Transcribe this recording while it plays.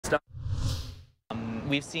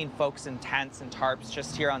We've seen folks in tents and tarps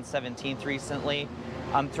just here on 17th recently,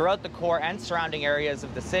 throughout the core and surrounding areas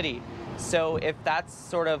of the city. So if that's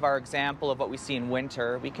sort of our example of what we see in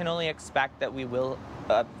winter, we can only expect that we will,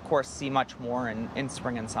 of course, see much more in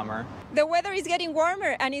spring and summer. The weather is getting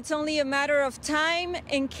warmer, and it's only a matter of time.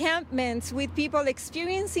 Encampments with people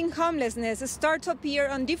experiencing homelessness start to appear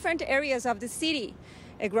on different areas of the city,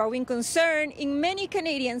 a growing concern in many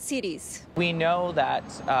Canadian cities. We know that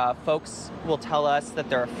folks will tell us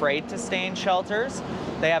that they're afraid to stay in shelters.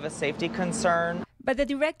 They have a safety concern. But the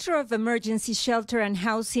director of emergency shelter and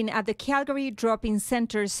housing at the Calgary drop-in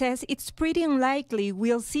center says it's pretty unlikely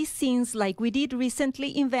we'll see scenes like we did recently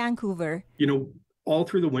in Vancouver. You know, all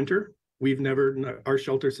through the winter, our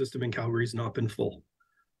shelter system in Calgary has not been full.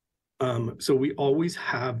 So we always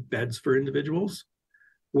have beds for individuals,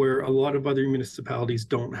 where a lot of other municipalities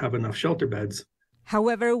don't have enough shelter beds.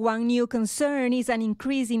 However, one new concern is an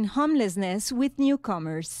increase in homelessness with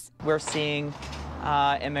newcomers. We're seeing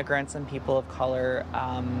immigrants and people of color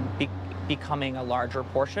becoming a larger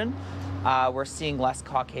portion. We're seeing less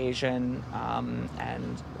Caucasian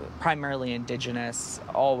and primarily Indigenous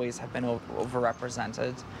always have been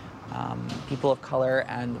overrepresented. People of color,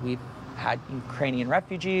 and we've had Ukrainian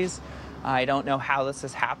refugees. I don't know how this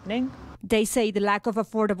is happening. They say the lack of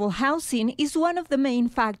affordable housing is one of the main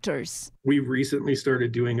factors. We've recently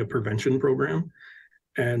started doing a prevention program,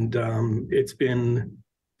 and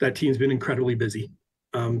that team's been incredibly busy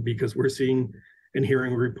because we're seeing and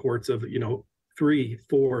hearing reports of, you know, $300,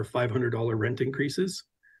 $400, $500 rent increases,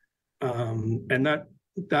 and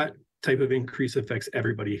that type of increase affects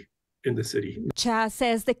everybody in the city. Cha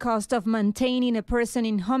says the cost of maintaining a person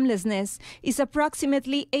in homelessness is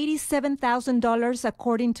approximately $87,000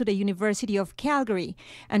 according to the University of Calgary,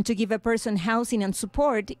 and to give a person housing and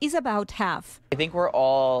support is about half. I think we're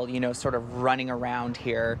all, you know, sort of running around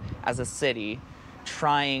here as a city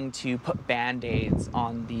trying to put band-aids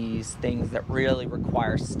on these things that really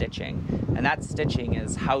require stitching. And that stitching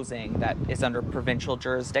is housing that is under provincial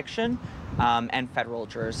jurisdiction and federal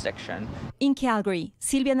jurisdiction. In Calgary,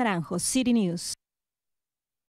 Silvia Naranjo, City News.